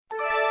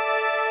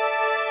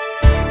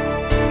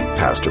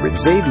Pastor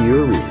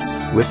Xavier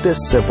Reese with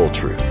this simple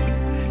truth.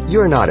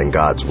 You're not in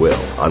God's will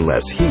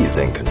unless He's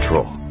in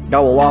control.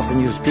 God will often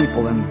use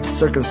people and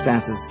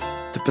circumstances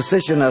to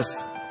position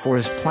us for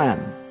His plan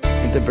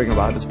and to bring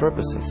about His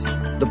purposes.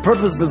 The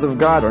purposes of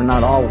God are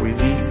not always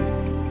easy.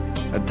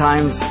 At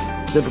times,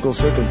 difficult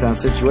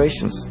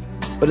situations.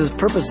 But His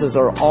purposes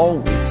are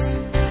always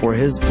for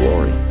His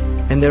glory.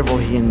 And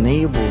therefore, He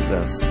enables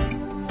us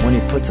when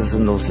He puts us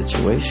in those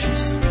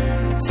situations.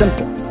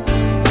 Simple.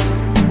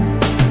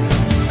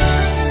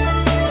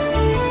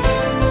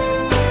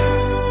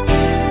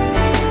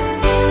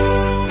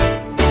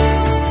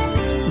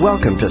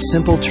 Welcome to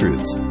Simple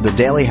Truths, the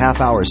daily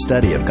half-hour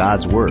study of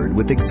God's Word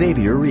with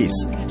Xavier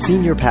Reese,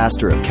 Senior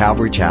Pastor of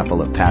Calvary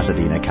Chapel of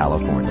Pasadena,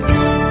 California.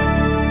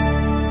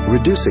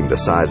 Reducing the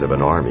size of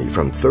an army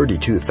from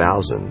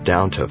 32,000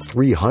 down to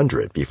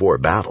 300 before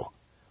battle,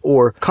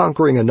 or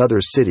conquering another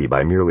city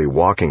by merely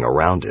walking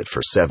around it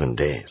for 7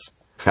 days.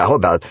 How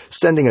about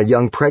sending a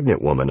young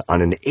pregnant woman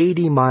on an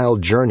 80-mile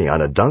journey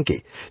on a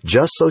donkey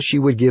just so she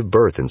would give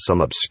birth in some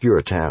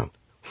obscure town?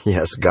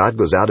 Yes, God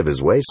goes out of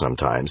His way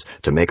sometimes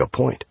to make a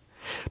point.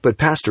 But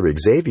Pastor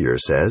Xavier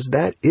says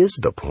that is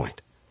the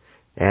point.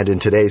 And in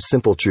today's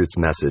Simple Truths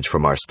message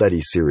from our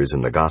study series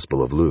in the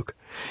Gospel of Luke,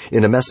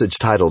 in a message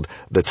titled,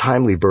 The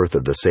Timely Birth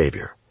of the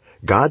Savior,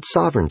 God's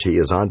sovereignty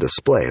is on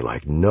display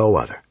like no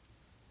other.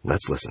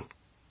 Let's listen.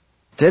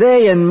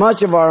 Today, in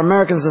much of our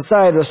American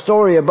society, the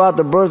story about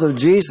the birth of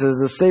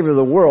Jesus, the Savior of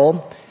the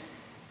world,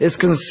 is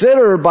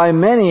considered by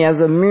many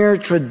as a mere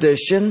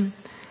tradition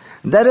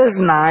that is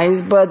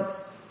nice, but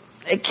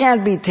it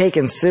can't be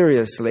taken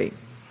seriously.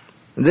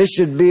 This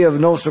should be of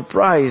no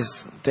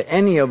surprise to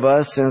any of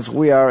us since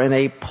we are in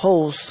a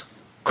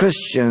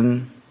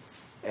post-Christian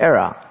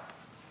era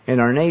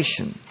in our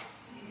nation.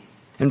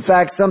 In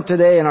fact, some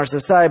today in our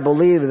society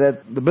believe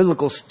that the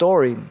biblical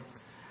story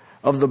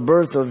of the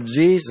birth of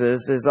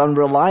Jesus is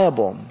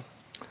unreliable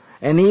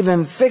and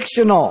even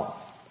fictional,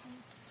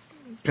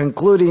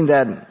 concluding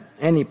that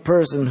any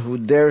person who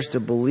dares to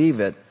believe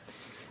it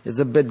is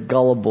a bit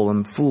gullible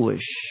and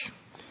foolish.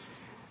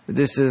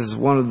 This is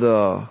one of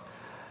the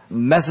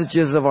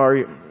messages of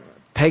our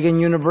pagan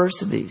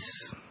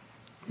universities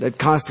that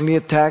constantly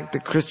attack the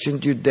Christian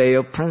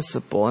Judeo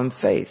principle and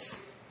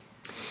faith.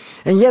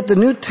 And yet the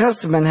New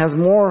Testament has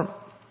more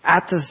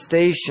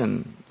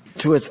attestation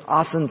to its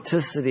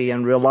authenticity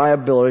and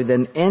reliability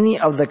than any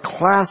of the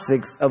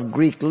classics of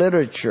Greek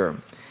literature.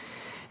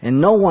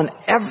 And no one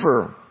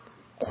ever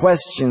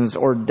questions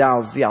or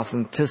doubts the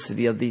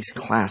authenticity of these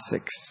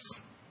classics.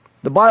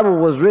 The Bible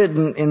was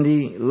written in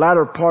the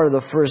latter part of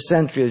the first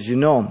century, as you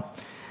know,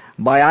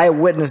 by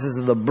eyewitnesses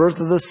of the birth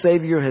of the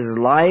Savior, His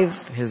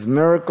life, His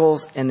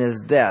miracles, and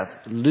His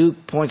death.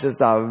 Luke points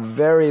this out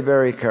very,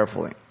 very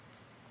carefully.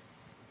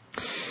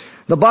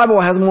 The Bible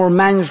has more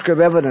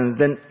manuscript evidence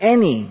than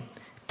any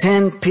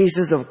 10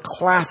 pieces of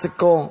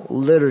classical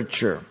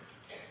literature.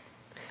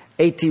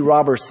 A.T.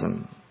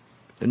 Robertson,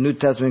 the New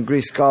Testament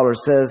Greek scholar,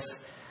 says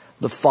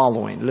the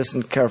following.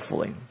 Listen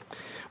carefully.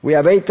 We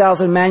have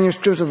 8,000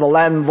 manuscripts of the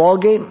Latin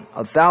Vulgate,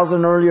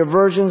 1,000 earlier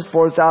versions,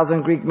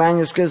 4,000 Greek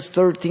manuscripts,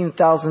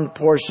 13,000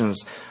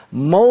 portions.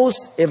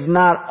 Most, if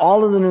not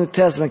all of the New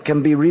Testament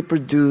can be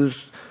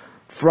reproduced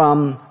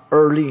from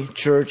early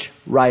church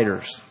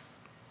writers.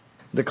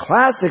 The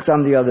classics,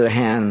 on the other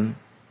hand,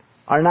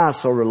 are not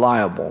so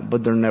reliable,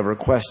 but they're never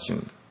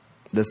questioned.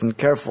 Listen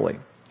carefully.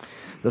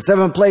 The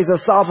 7 plays of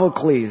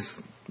Sophocles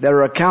that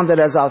are accounted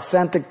as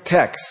authentic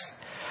texts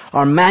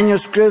are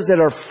manuscripts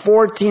that are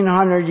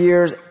 1,400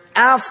 years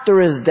after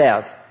His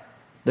death.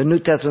 The New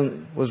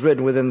Testament was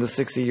written within the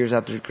 60 years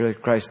after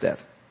Christ's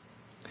death.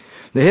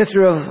 The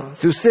history of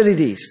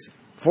Thucydides,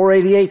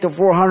 488 to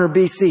 400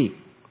 BC,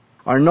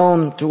 are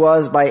known to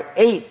us by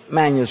 8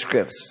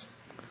 manuscripts.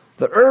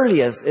 The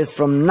earliest is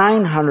from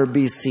 900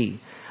 BC,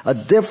 a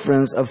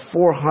difference of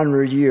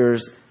 400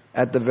 years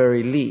at the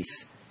very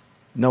least.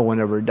 No one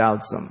ever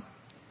doubts them.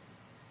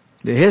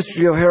 The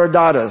history of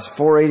Herodotus,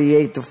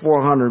 488 to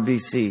 400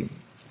 BC.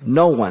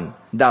 No one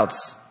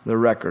doubts the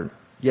record.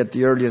 Yet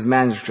the earliest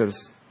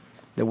manuscripts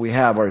that we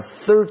have are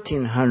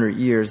 1,300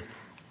 years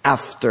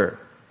after.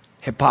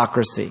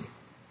 Hypocrisy.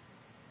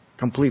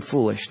 Complete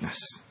foolishness.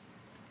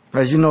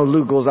 As you know,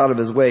 Luke goes out of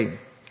his way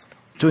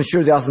to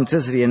ensure the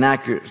authenticity and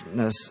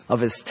accurateness of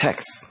his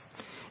text.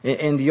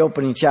 In the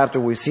opening chapter,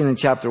 we've seen in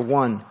chapter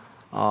 1,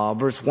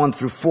 verse 1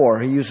 through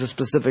 4, he uses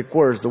specific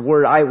words. The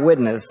word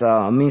eyewitness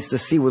means to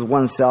see with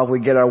oneself. We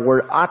get our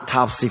word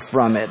autopsy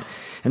from it.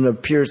 And it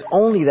appears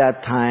only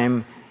that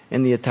time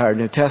in the entire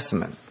New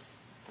Testament.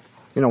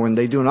 You know, when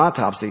they do an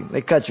autopsy,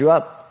 they cut you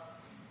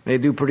up. They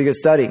do pretty good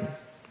study.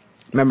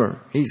 Remember,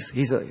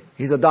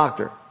 he's a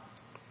doctor.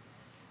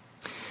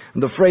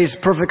 The phrase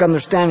perfect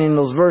understanding in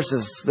those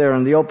verses there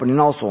in the opening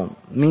also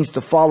means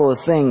to follow a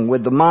thing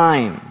with the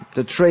mind,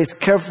 to trace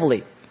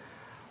carefully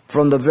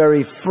from the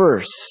very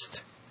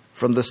first,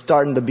 from the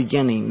start and the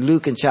beginning.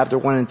 Luke in chapter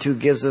 1 and 2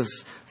 gives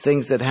us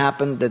things that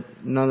happened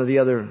that none of the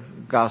other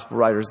gospel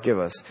writers give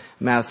us.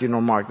 Matthew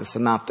nor Mark, the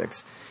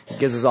synoptics. He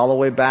gives us all the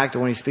way back to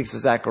when he speaks to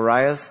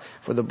Zacharias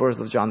for the birth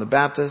of John the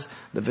Baptist,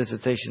 the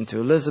visitation to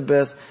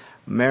Elizabeth,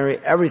 Mary,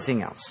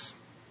 everything else.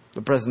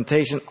 The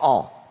presentation,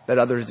 all, that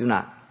others do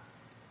not.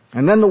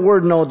 And then the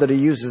word know that he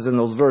uses in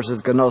those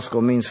verses,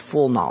 gnosko, means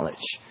full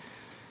knowledge.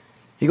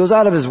 He goes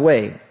out of his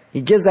way.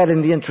 He gives that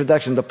in the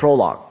introduction, the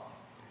prologue.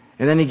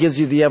 And then he gives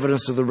you the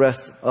evidence of the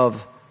rest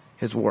of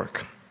his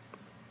work.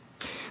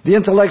 The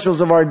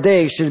intellectuals of our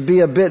day should be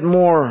a bit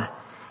more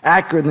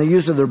accurate in the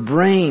use of their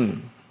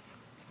brain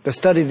to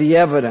study the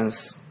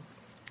evidence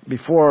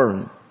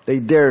before they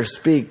dare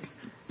speak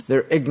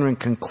their ignorant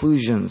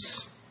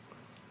conclusions.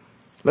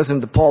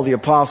 Listen to Paul the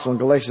Apostle in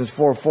Galatians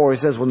 4:4. He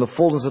says, when the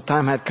fullness of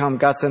time had come,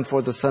 God sent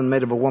forth the Son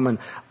made of a woman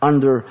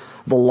under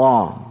the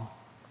law.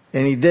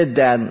 And he did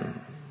that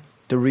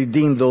to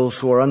redeem those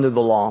who are under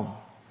the law,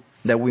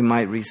 that we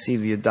might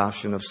receive the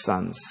adoption of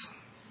sons.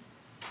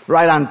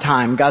 Right on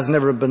time. God's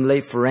never been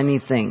late for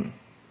anything.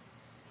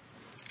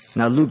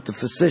 Now Luke the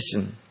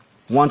physician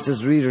wants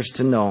his readers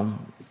to know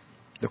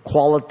the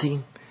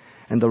quality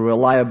and the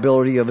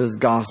reliability of his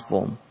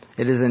gospel.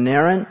 It is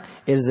inerrant,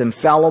 it is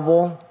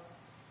infallible,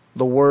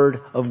 the Word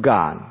of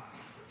God.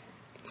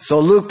 So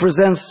Luke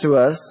presents to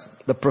us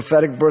the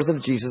prophetic birth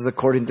of Jesus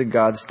according to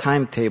God's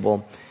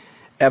timetable,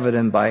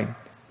 evident by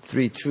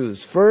three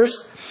truths.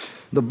 First,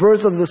 the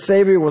birth of the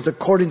Savior was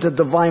according to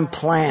divine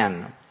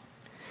plan.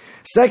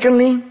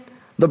 Secondly,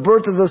 the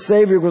birth of the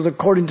Savior was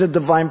according to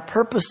divine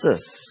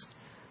purposes.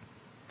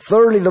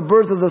 Thirdly, the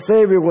birth of the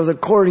Savior was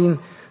according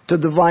to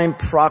divine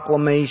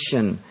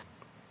proclamation.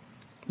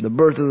 The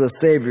birth of the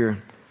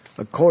Savior,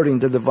 according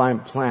to divine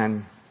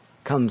plan,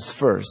 comes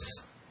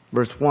first.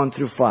 Verse 1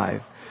 through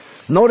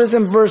 5. Notice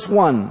in verse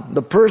 1,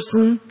 the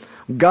person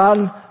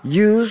God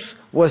used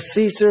was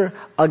Caesar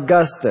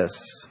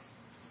Augustus.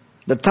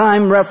 The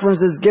time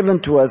reference is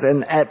given to us,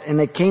 and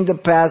it came to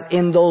pass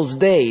in those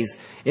days.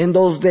 In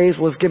those days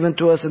was given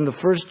to us in the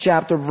first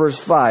chapter, verse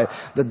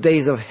 5, the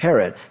days of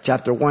Herod.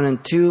 Chapter 1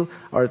 and 2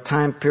 are a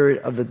time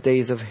period of the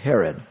days of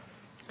Herod.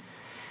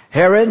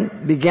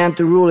 Herod began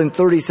to rule in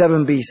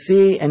 37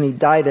 BC, and he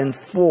died in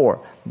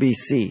 4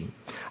 BC.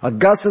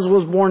 Augustus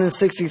was born in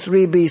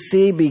 63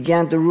 BC,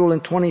 began to rule in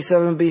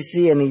 27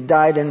 BC, and he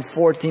died in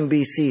 14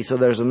 BC, so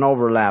there's an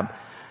overlap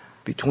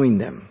between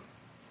them.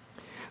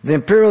 The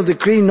imperial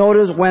decree,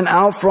 notice, went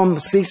out from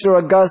Caesar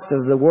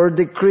Augustus. The word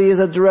decree is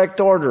a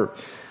direct order,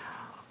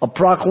 a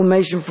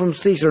proclamation from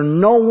Caesar.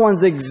 No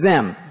one's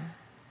exempt.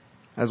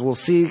 As we'll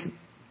see,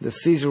 the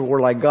Caesars were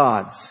like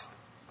gods.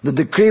 The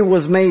decree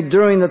was made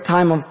during the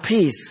time of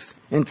peace,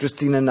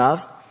 interesting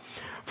enough.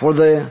 For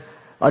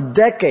a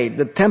decade,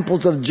 the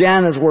temples of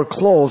Janus were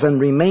closed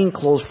and remained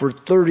closed for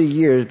 30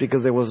 years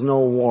because there was no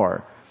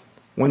war.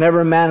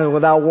 Whenever man is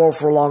without war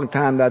for a long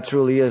time, that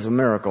truly is a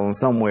miracle in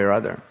some way or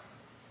other.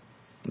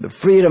 The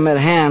freedom at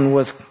hand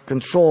was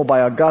controlled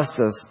by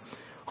Augustus,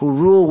 who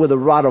ruled with a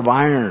rod of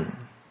iron.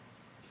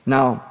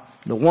 Now,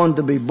 the one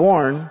to be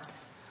born,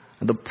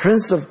 the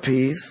Prince of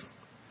Peace,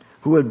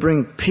 who would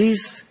bring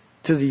peace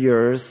to the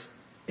earth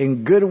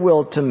and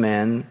goodwill to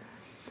men,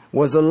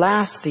 was a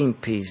lasting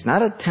peace,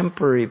 not a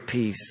temporary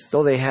peace.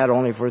 Though they had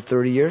only for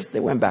 30 years,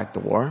 they went back to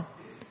war.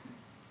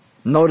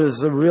 Notice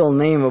the real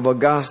name of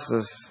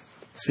Augustus,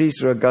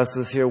 Caesar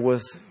Augustus here,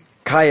 was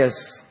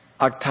Caius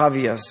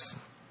Octavius,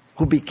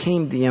 who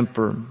became the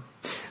emperor.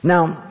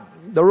 Now,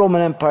 the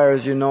Roman Empire,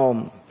 as you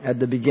know, at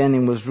the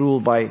beginning was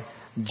ruled by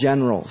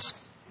generals.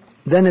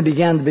 Then it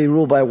began to be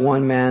ruled by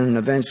one man, and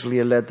eventually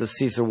it led to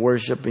Caesar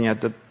worship, and you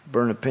had to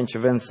burn a pinch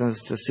of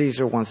incense to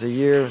Caesar once a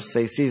year,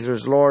 say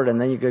Caesar's Lord,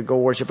 and then you could go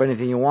worship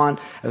anything you want,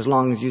 as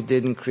long as you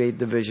didn't create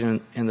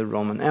division in the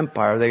Roman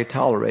Empire. They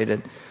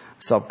tolerated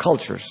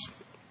subcultures.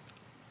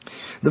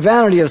 The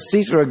vanity of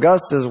Caesar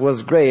Augustus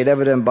was great,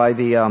 evident by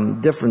the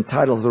different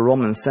titles the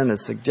Roman Senate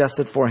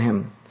suggested for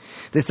him.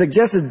 They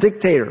suggested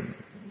dictator,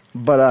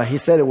 but he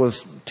said it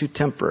was too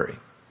temporary.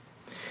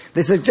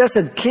 They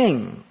suggested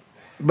king,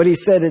 but he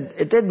said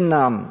it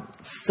didn't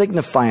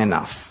signify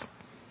enough.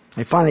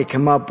 They finally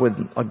came up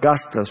with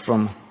Augustus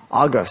from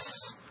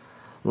August,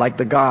 like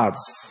the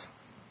gods.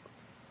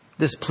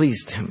 This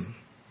pleased him.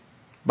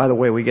 By the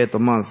way, we get the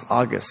month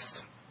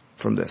August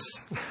from this.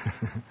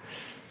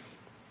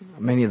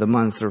 Many of the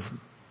months are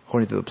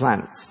according to the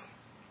planets.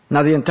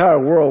 Now, the entire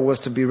world was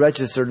to be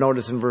registered.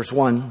 Notice in verse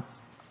 1,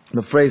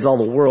 the phrase all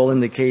the world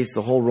indicates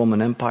the whole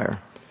Roman Empire.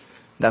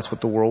 That's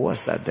what the world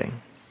was that day.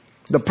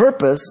 The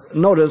purpose,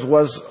 notice,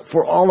 was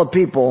for all the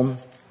people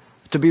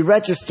to be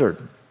registered.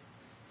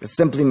 It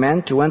simply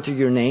meant to enter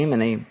your name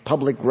in a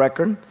public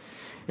record.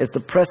 As the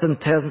present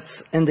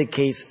tense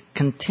indicates,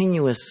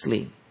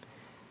 continuously.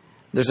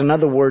 There's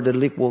another word that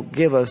Luke will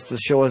give us to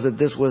show us that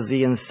this was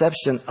the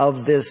inception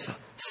of this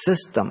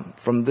system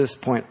from this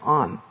point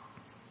on.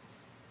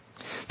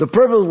 The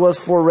purpose was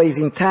for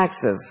raising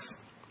taxes.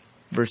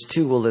 Verse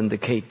 2 will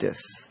indicate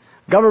this.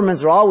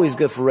 Governments are always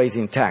good for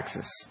raising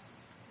taxes.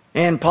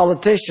 And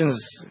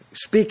politicians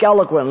speak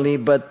eloquently,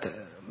 but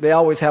they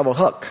always have a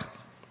hook.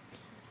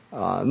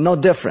 No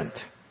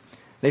different.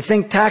 They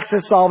think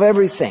taxes solve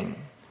everything,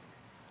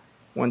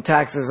 when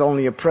taxes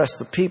only oppress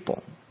the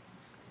people.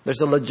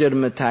 There's a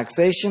legitimate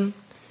taxation,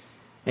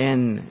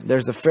 and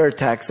there's a fair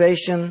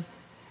taxation,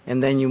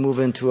 and then you move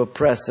into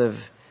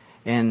oppressive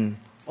and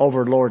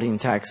overlording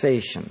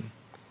taxation,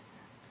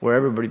 where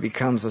everybody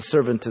becomes a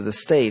servant to the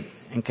state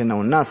and can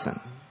own nothing.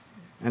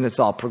 And it's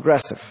all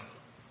progressive.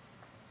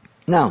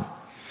 Now,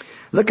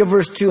 look at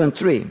verse 2 and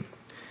 3.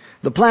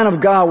 The plan of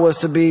God was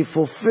to be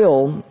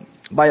fulfilled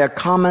by a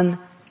common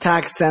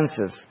tax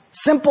census.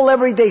 Simple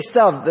everyday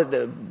stuff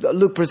that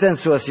Luke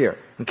presents to us here.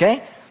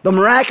 Okay? The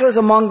miraculous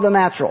among the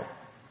natural.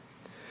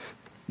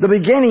 The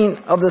beginning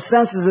of the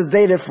census is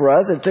dated for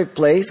us. It took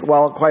place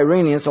while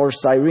Quirinius or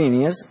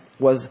Cyrenius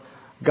was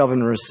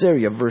governor of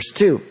Syria. Verse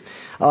 2.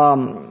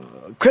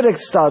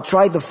 Critics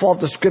tried to fault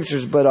the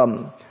scriptures, but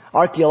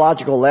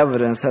archaeological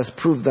evidence has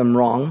proved them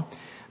wrong,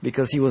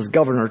 because he was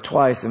governor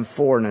twice in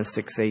 4 and in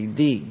 6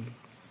 A.D.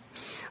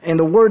 And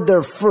the word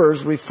there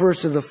first refers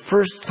to the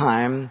first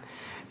time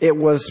it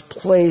was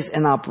placed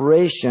in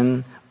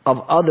operation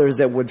of others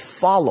that would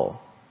follow.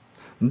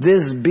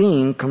 This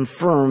being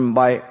confirmed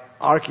by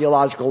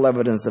archaeological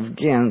evidence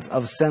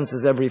of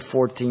census every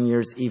 14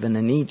 years, even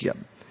in Egypt.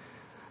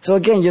 So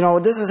again,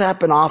 this has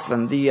happened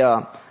often.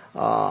 The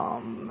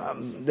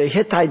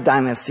Hittite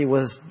dynasty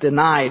was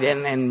denied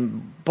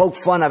and poked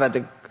fun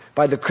of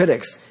by the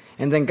critics.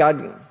 And then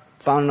God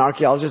found an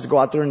archaeologist to go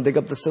out there and dig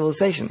up the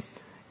civilization.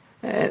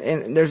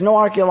 And there's no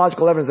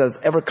archaeological evidence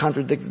that's ever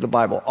contradicted the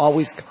Bible.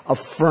 Always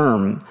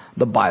affirm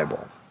the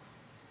Bible.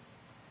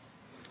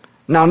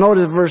 Now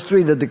notice verse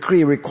 3, the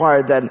decree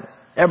required that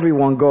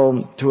everyone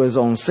go to his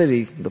own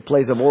city, the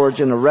place of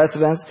origin or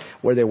residence,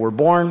 where they were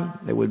born.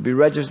 They would be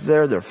registered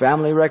there, their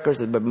family records.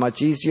 It would be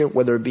much easier,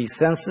 whether it be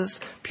census,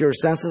 pure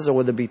census, or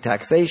whether it be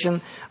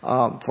taxation,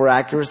 for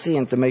accuracy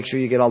and to make sure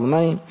you get all the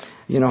money.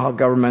 You know how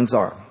governments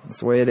are.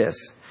 That's the way it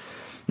is.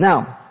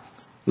 Now,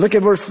 look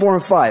at verse 4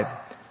 and 5.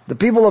 The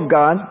people of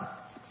God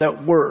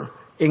that were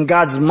in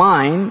God's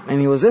mind and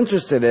he was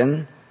interested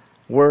in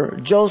were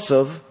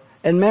Joseph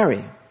and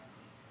Mary.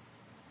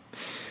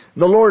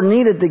 The Lord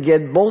needed to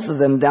get both of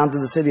them down to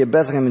the city of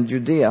Bethlehem in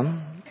Judea,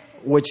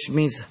 which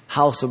means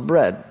house of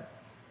bread.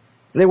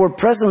 They were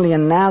presently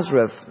in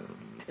Nazareth,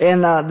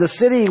 and the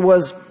city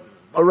was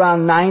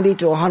around 90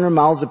 to 100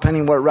 miles,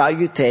 depending what route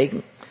you take,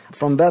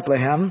 from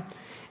Bethlehem.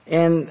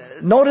 And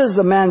notice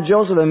the man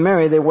Joseph and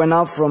Mary, they went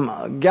out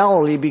from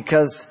Galilee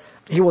because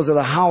he was of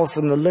the house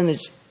and the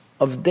lineage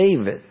of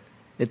David.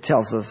 It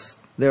tells us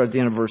there at the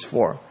end of verse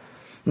 4.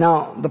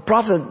 Now, the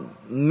prophet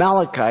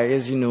Malachi,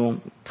 as you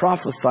know,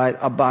 prophesied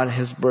about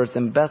his birth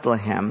in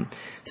Bethlehem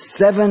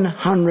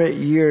 700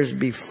 years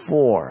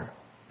before,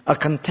 a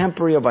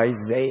contemporary of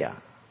Isaiah,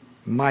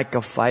 Micah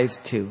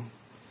 5:2.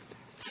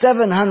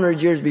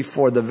 700 years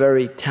before the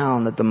very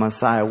town that the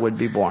Messiah would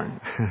be born.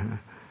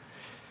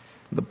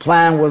 The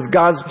plan was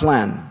God's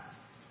plan,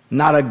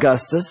 not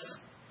Augustus.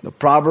 The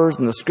Proverbs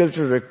and the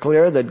Scriptures are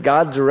clear that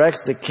God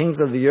directs the kings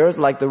of the earth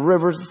like the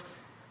rivers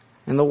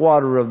and the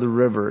water of the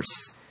rivers.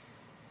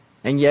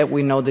 And yet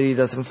we know that he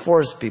doesn't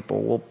force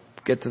people. We'll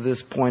get to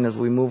this point as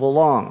we move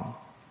along.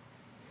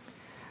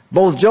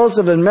 Both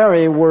Joseph and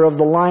Mary were of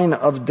the line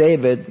of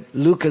David.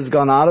 Luke has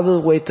gone out of his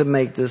way to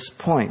make this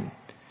point.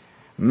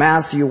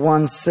 Matthew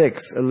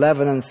 1:6,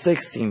 11 and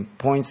 16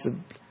 points that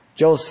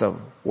Joseph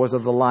was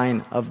of the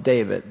line of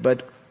David,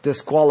 but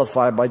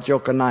disqualified by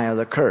Jeconiah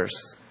the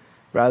curse.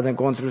 Rather than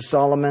going through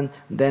Solomon,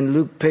 then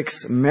Luke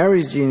picks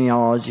Mary's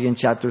genealogy in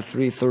chapter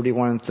 3,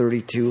 31 and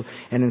 32,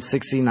 and in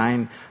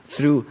 69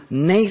 through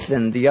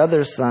Nathan, the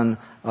other son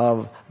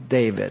of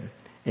David.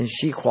 And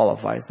she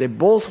qualifies. They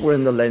both were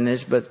in the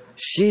lineage, but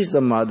she's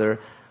the mother.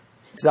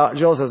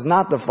 Joseph's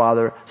not the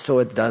father, so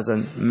it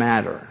doesn't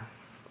matter.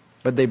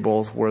 But they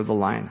both were the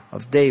line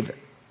of David.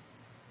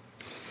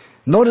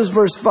 Notice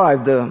verse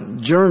 5, the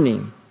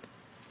journey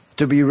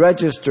to be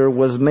registered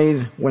was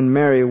made when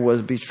Mary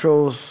was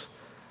betrothed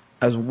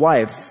as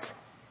wife,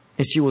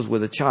 and she was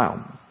with a child.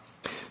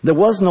 There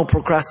was no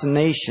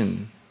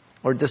procrastination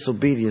or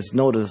disobedience,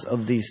 notice,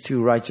 of these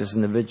two righteous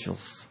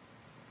individuals.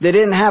 They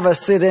didn't have a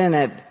sit-in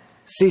at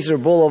Caesar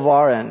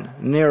Boulevard and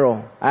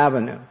Nero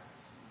Avenue.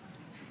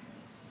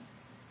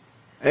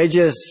 They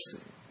just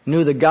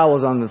knew that God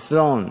was on the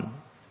throne,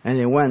 and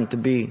they went to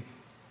be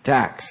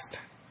taxed.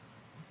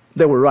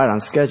 They were right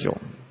on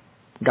schedule.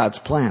 God's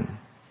plan.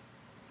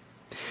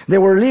 They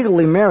were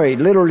legally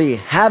married, literally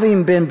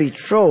having been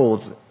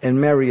betrothed,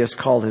 and Mary is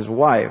called his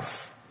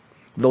wife.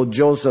 Though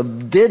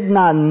Joseph did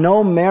not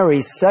know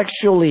Mary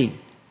sexually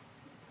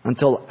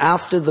until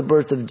after the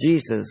birth of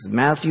Jesus.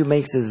 Matthew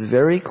makes this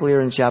very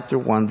clear in chapter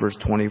 1, verse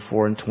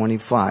 24 and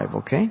 25,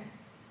 okay?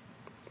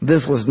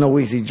 This was no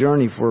easy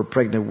journey for a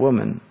pregnant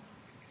woman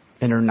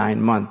in her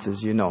 9 months,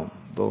 as you know.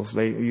 Those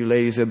you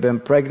ladies who have been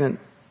pregnant,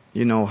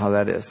 you know how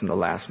that is in the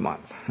last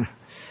month.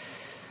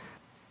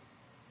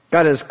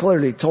 God has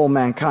clearly told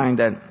mankind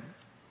that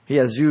he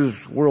has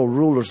used world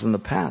rulers in the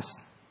past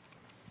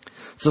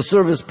to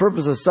serve his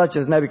purposes, such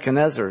as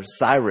Nebuchadnezzar,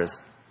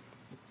 Cyrus,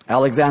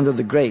 Alexander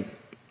the Great.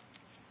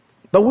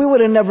 But we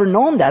would have never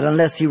known that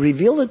unless he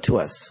revealed it to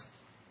us.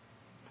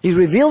 He's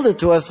revealed it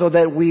to us so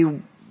that we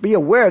be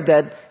aware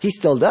that he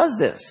still does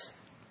this.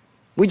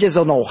 We just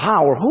don't know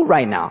how or who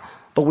right now,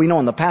 but we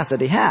know in the past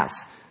that he has.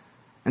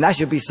 And that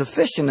should be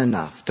sufficient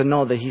enough to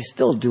know that he's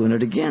still doing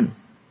it again.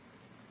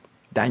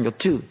 Daniel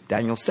 2,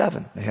 Daniel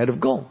 7, the head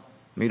of gold,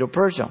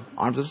 Medo-Persia,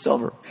 arms of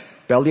silver,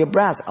 belly of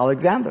brass,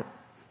 Alexander,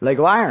 leg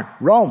of iron,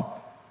 Rome,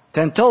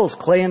 10 toes,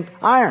 clay and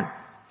iron,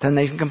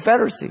 10-nation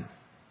confederacy.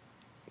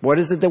 What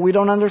is it that we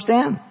don't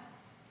understand?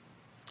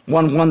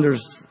 One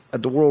wonders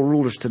at the world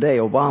rulers today,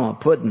 Obama,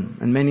 Putin,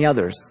 and many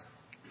others.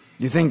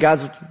 You think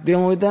God's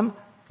dealing with them?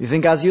 You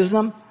think God's using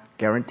them?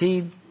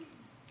 Guaranteed.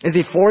 Is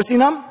he forcing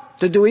them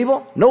to do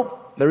evil?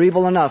 Nope. They're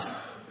evil enough.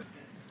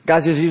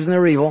 God's just using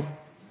their evil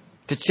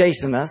to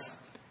chasten us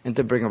and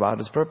to bring about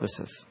his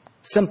purposes.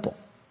 Simple.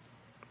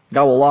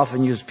 God will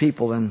often use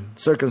people and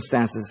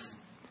circumstances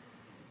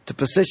to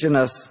position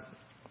us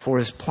for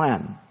his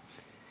plan.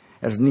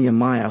 As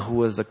Nehemiah, who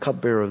was the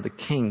cupbearer of the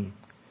king.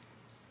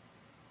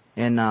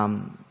 And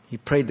he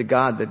prayed to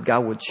God that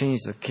God would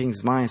change the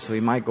king's mind so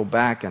he might go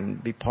back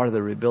and be part of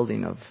the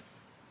rebuilding of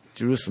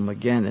Jerusalem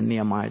again in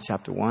Nehemiah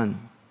chapter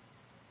 1.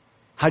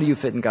 How do you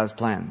fit in God's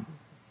plan?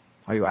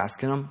 Are you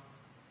asking him? Are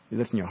you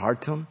lifting your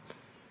heart to him?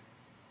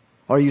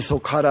 Or are you so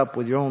caught up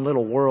with your own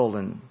little world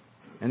and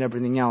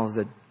everything else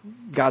that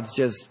God's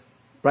just,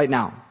 right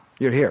now,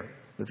 you're here.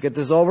 Let's get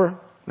this over.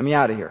 Let me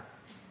out of here.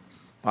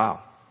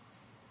 Wow.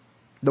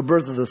 The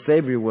birth of the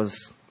Savior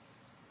was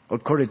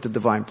according to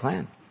divine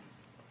plan.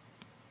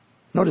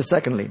 Notice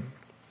secondly,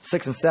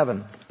 6 and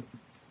 7.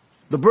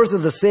 The birth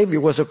of the Savior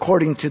was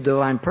according to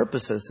divine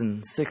purposes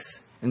in 6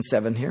 and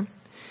 7 here.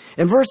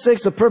 In verse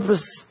 6, the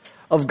purpose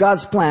of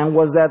God's plan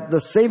was that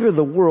the Savior of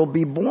the world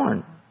be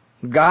born.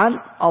 God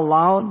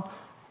allowed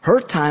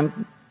her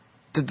time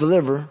to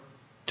deliver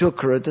to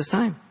occur at this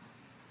time.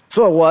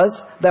 So it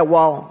was that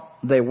while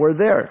they were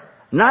there,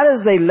 not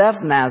as they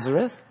left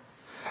Nazareth,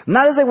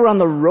 not as they were on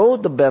the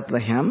road to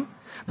Bethlehem,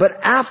 but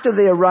after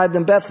they arrived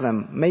in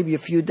Bethlehem, maybe a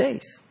few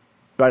days,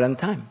 right on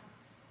time.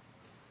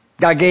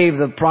 God gave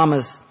the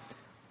promise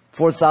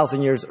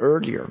 4,000 years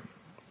earlier,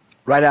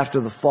 right after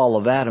the fall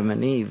of Adam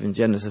and Eve in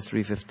Genesis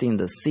 3:15,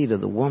 the seed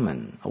of the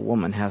woman. A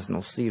woman has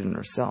no seed in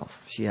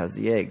herself. She has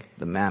the egg.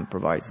 The man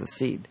provides the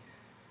seed.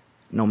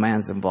 No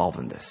man's involved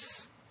in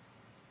this.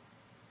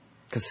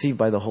 Conceived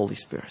by the Holy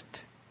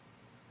Spirit.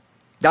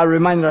 God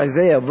reminded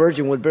Isaiah, a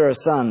virgin would bear a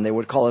son. They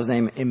would call his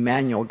name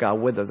Emmanuel, God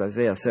with us,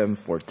 Isaiah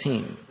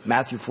 7:14.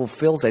 Matthew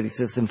fulfills that. He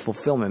says in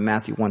fulfillment,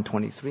 Matthew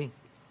 1:23.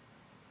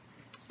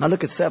 Now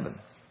look at 7.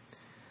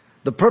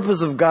 The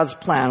purpose of God's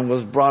plan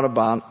was brought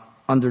about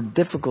under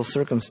difficult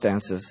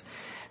circumstances.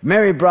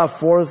 Mary brought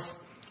forth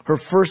her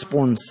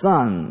firstborn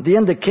son. The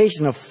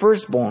indication of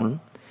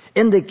firstborn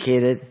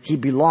indicated he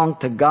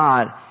belonged to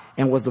God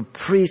and was the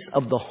priest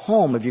of the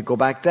home. If you go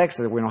back to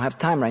Exodus, we don't have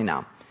time right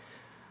now.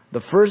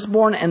 The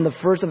firstborn and the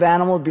first of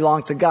animals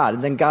belonged to God.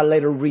 And then God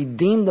later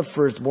redeemed the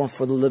firstborn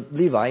for the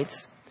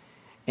Levites,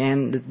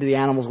 and the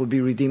animals would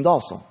be redeemed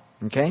also.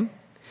 Okay?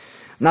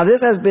 Now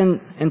this has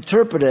been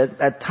interpreted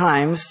at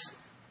times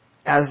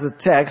as the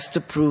text to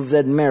prove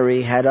that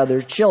Mary had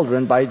other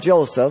children by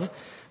Joseph,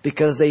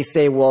 because they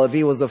say, well, if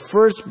he was the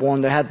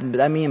firstborn, that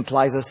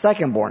implies a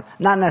secondborn.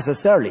 Not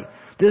necessarily.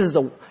 This is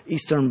the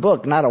Eastern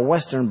book, not a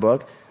Western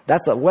book.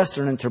 That's a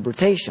Western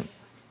interpretation.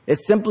 It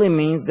simply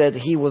means that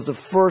he was the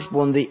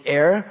firstborn, the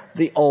heir,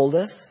 the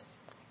oldest,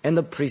 and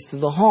the priest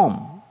of the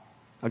home,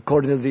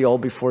 according to the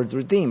old before it's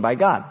redeemed by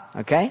God.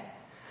 Okay?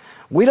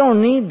 We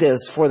don't need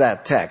this for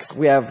that text.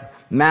 We have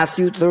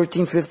Matthew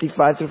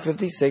 13:55 through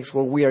 56,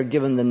 where we are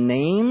given the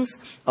names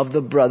of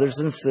the brothers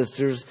and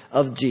sisters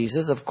of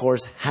Jesus, of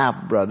course,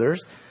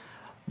 half-brothers,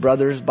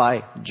 brothers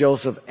by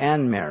Joseph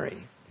and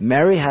Mary.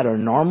 Mary had a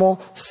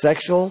normal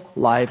sexual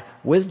life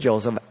with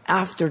Joseph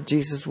after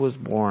Jesus was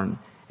born,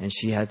 and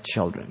she had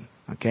children.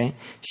 Okay?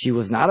 She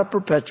was not a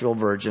perpetual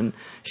virgin.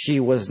 She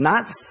was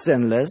not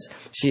sinless.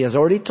 She has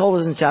already told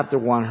us in chapter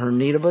 1 her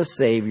need of a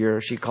Savior.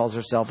 She calls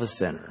herself a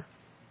sinner.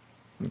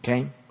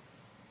 Okay?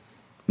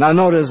 Now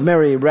notice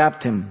Mary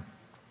wrapped him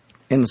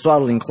in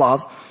swaddling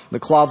cloth. The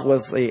cloth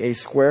was a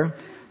square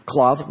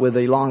cloth with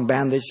a long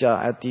bandage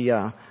at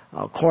the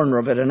corner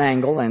of it, an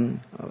angle, and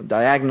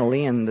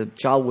diagonally, and the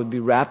child would be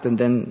wrapped and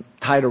then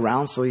tied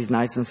around so he's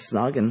nice and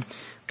snug and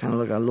kind of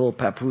like a little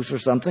papoose or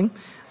something.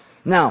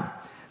 Now,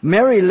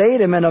 Mary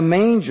laid him in a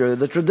manger.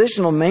 The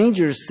traditional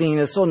manger scene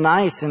is so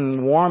nice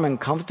and warm and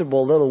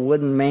comfortable, a little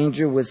wooden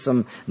manger with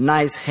some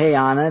nice hay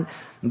on it.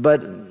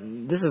 But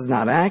this is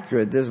not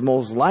accurate. This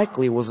most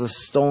likely was a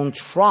stone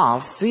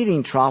trough,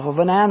 feeding trough of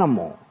an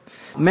animal.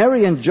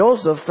 Mary and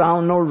Joseph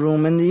found no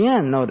room in the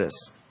inn,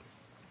 notice.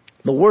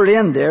 The word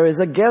inn there is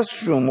a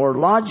guest room or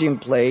lodging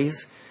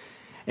place,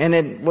 and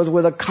it was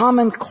with a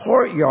common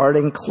courtyard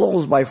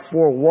enclosed by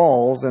 4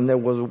 walls, and there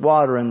was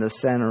water in the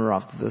center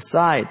off to the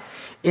side.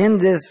 In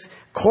this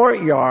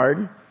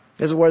courtyard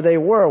is where they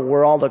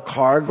were all the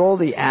cargo,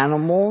 the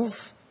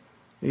animals.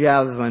 You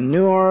have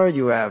manure,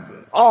 you have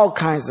all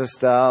kinds of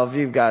stuff.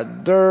 You've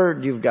got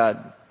dirt, you've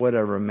got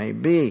whatever it may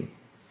be.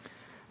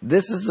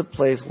 This is the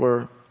place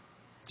where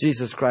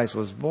Jesus Christ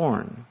was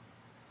born,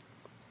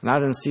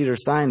 not in Cedar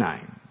Sinai.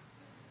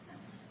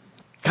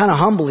 Kind of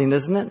humbling,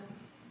 isn't it?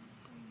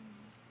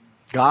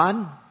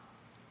 God?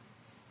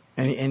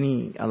 And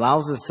he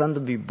allows his son to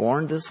be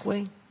born this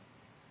way?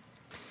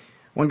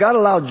 When God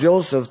allowed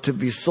Joseph to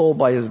be sold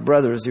by his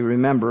brothers, you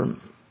remember,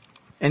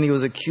 and he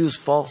was accused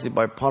falsely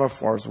by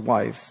Potiphar's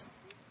wife.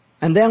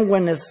 And then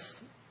when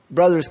his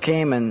brothers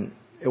came and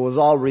it was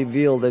all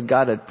revealed that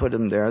God had put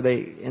him there,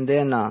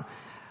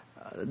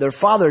 their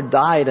father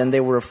died and they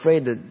were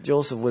afraid that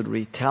Joseph would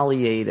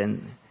retaliate.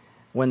 And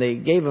when they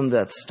gave him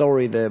that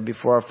story that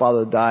before our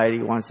father died,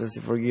 he wants us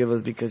to forgive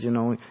us because,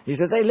 he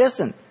says, hey,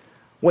 listen,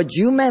 what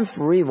you meant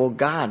for evil,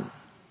 God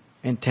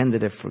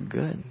intended it for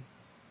good.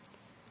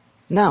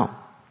 Now,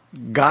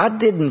 God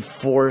didn't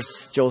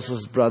force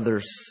Joseph's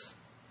brothers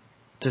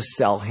to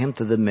sell him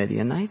to the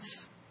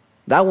Midianites.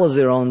 That was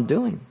their own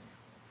doing.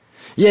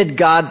 Yet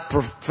God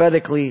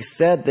prophetically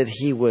said that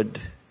he would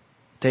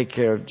take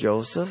care of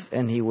Joseph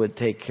and he would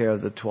take care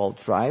of the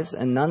 12 tribes,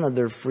 and none of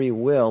their free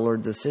will or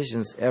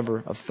decisions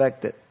ever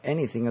affected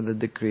anything of the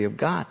decree of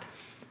God.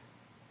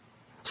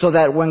 So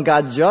that when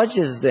God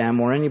judges them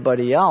or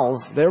anybody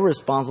else, they're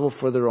responsible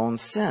for their own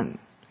sin.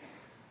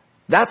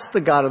 That's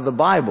the God of the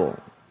Bible.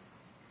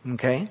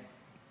 Okay?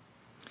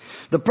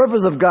 The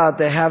purpose of God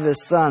to have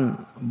his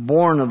son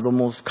born of the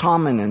most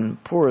common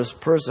and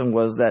poorest person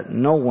was that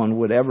no one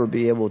would ever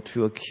be able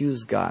to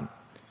accuse God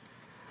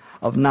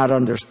of not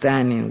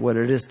understanding what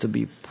it is to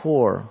be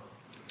poor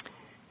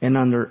and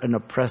under an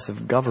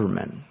oppressive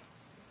government.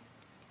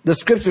 The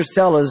scriptures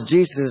tell us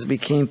Jesus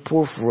became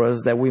poor for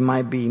us that we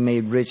might be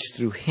made rich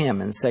through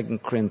him in 2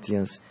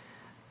 Corinthians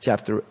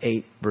chapter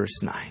 8,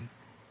 verse 9.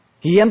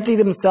 He emptied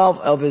himself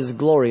of his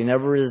glory,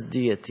 never his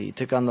deity,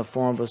 took on the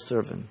form of a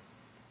servant,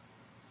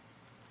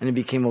 and he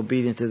became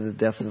obedient to the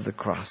death of the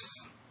cross.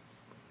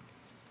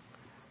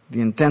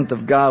 The intent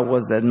of God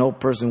was that no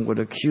person would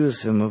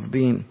accuse him of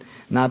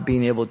not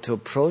being able to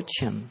approach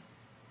him.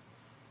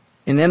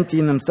 In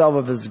emptying himself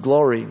of his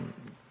glory,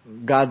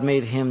 God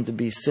made him to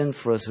be sin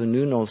for us who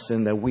knew no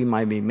sin, that we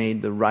might be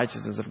made the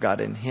righteousness of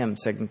God in him,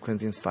 2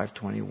 Corinthians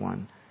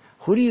 5:21.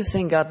 Who do you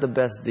think got the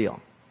best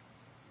deal?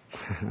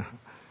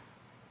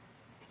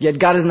 Yet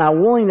God is not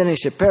willing that any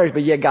should perish,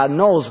 but yet God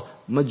knows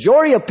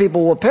majority of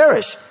people will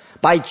perish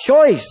by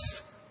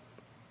choice.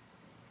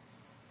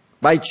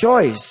 By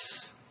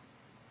choice.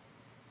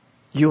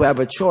 You have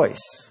a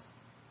choice.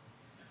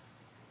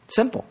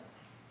 Simple.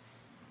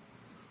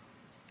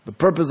 The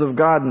purpose of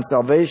God in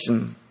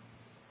salvation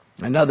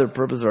and other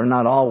purposes are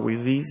not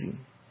always easy.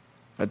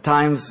 At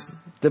times,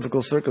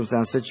 difficult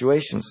circumstance,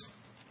 situations.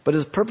 But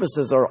his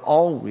purposes are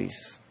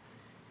always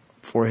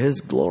for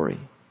his glory.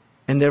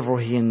 And therefore,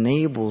 he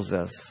enables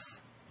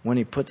us when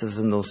he puts us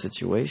in those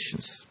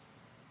situations.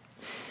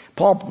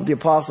 Paul, the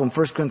apostle, in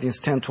 1 Corinthians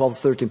 10, 12,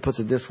 13, puts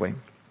it this way.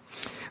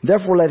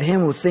 Therefore, let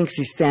him who thinks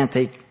he stand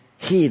take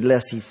heed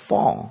lest he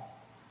fall.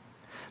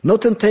 No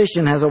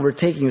temptation has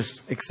overtaken you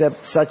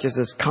except such as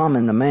is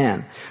common to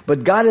man.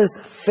 But God is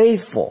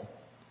faithful,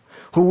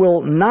 who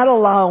will not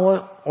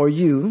allow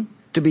you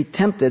to be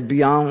tempted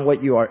beyond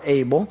what you are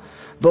able,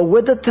 but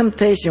with the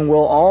temptation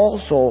will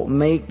also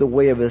make the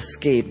way of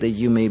escape that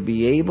you may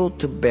be able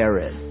to bear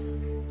it.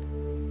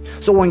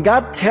 So when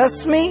God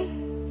tests me,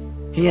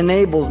 he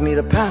enables me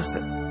to pass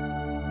it.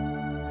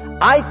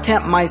 I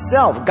tempt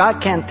myself. God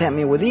can't tempt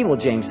me with evil,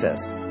 James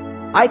says.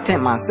 I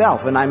tempt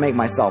myself and I make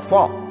myself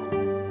fall.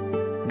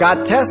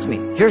 God tests me.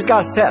 Here's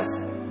God's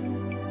test.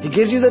 He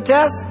gives you the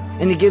test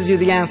and he gives you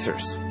the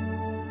answers.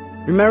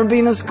 Remember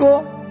being in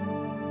school?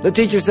 The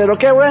teacher said,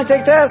 okay, we're going to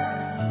take tests.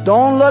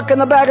 Don't look in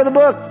the back of the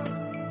book.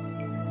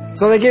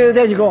 So they give you the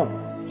test. You go,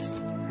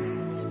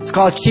 it's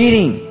called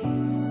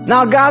cheating.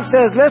 Now God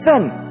says,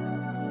 listen,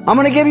 I'm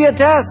going to give you a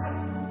test.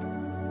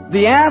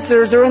 The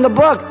answers are in the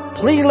book.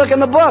 Please look in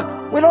the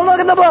book. We don't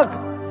look in the book.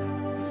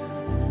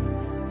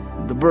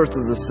 The birth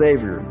of the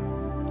Savior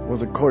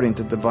was according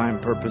to divine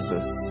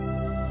purposes.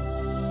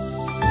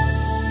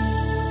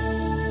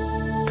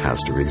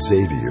 Pastor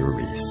Xavier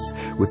Reese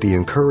with the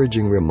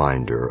encouraging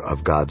reminder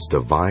of God's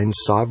divine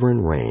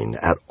sovereign reign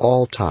at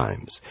all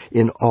times,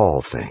 in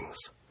all things.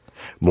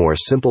 More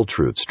simple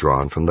truths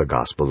drawn from the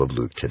Gospel of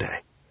Luke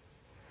today.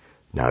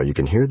 Now you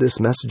can hear this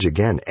message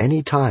again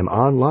anytime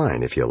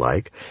online if you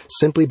like,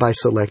 simply by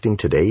selecting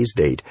today's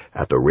date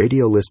at the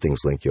radio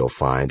listings link you'll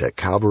find at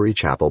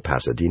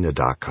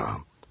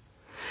CalvaryChapelPasadena.com.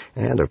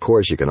 And of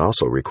course you can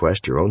also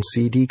request your own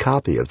CD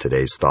copy of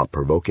today's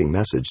thought-provoking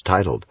message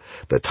titled,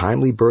 The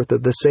Timely Birth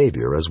of the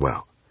Savior as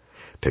well.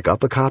 Pick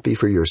up a copy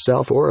for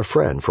yourself or a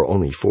friend for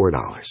only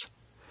 $4.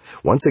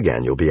 Once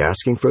again, you'll be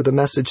asking for the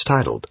message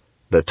titled,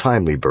 The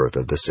Timely Birth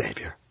of the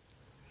Savior.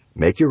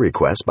 Make your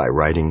request by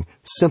writing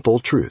Simple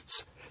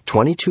Truths,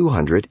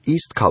 2200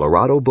 East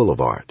Colorado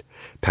Boulevard,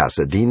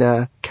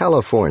 Pasadena,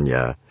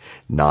 California,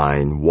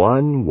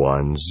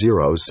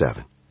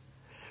 91107.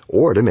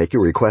 Or to make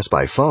your request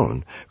by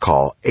phone,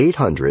 call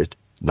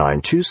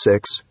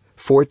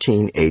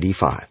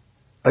 800-926-1485.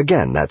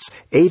 Again, that's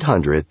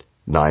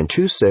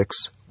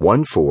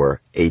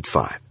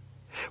 800-926-1485.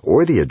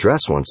 Or the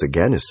address once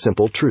again is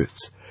Simple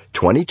Truths,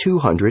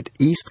 2200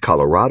 East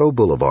Colorado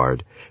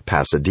Boulevard,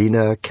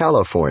 Pasadena,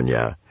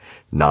 California,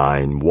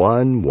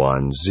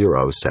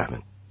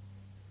 91107.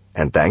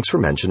 And thanks for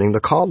mentioning the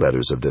call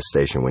letters of this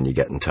station when you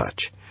get in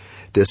touch.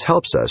 This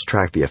helps us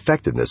track the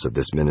effectiveness of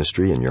this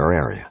ministry in your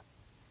area.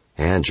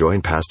 And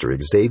join Pastor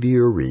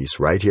Xavier Reese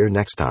right here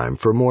next time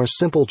for more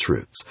simple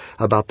truths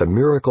about the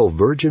miracle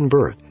virgin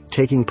birth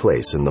taking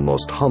place in the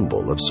most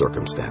humble of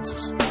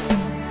circumstances.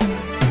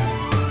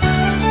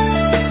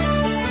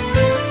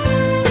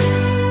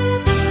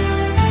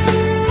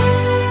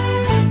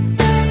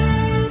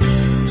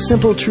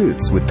 Simple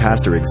Truths with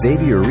Pastor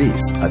Xavier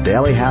Reese, a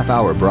daily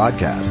half-hour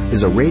broadcast,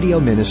 is a radio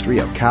ministry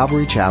of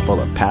Calvary Chapel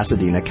of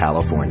Pasadena,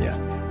 California.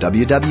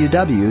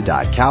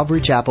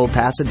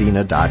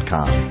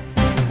 www.calvarychapelpasadena.com.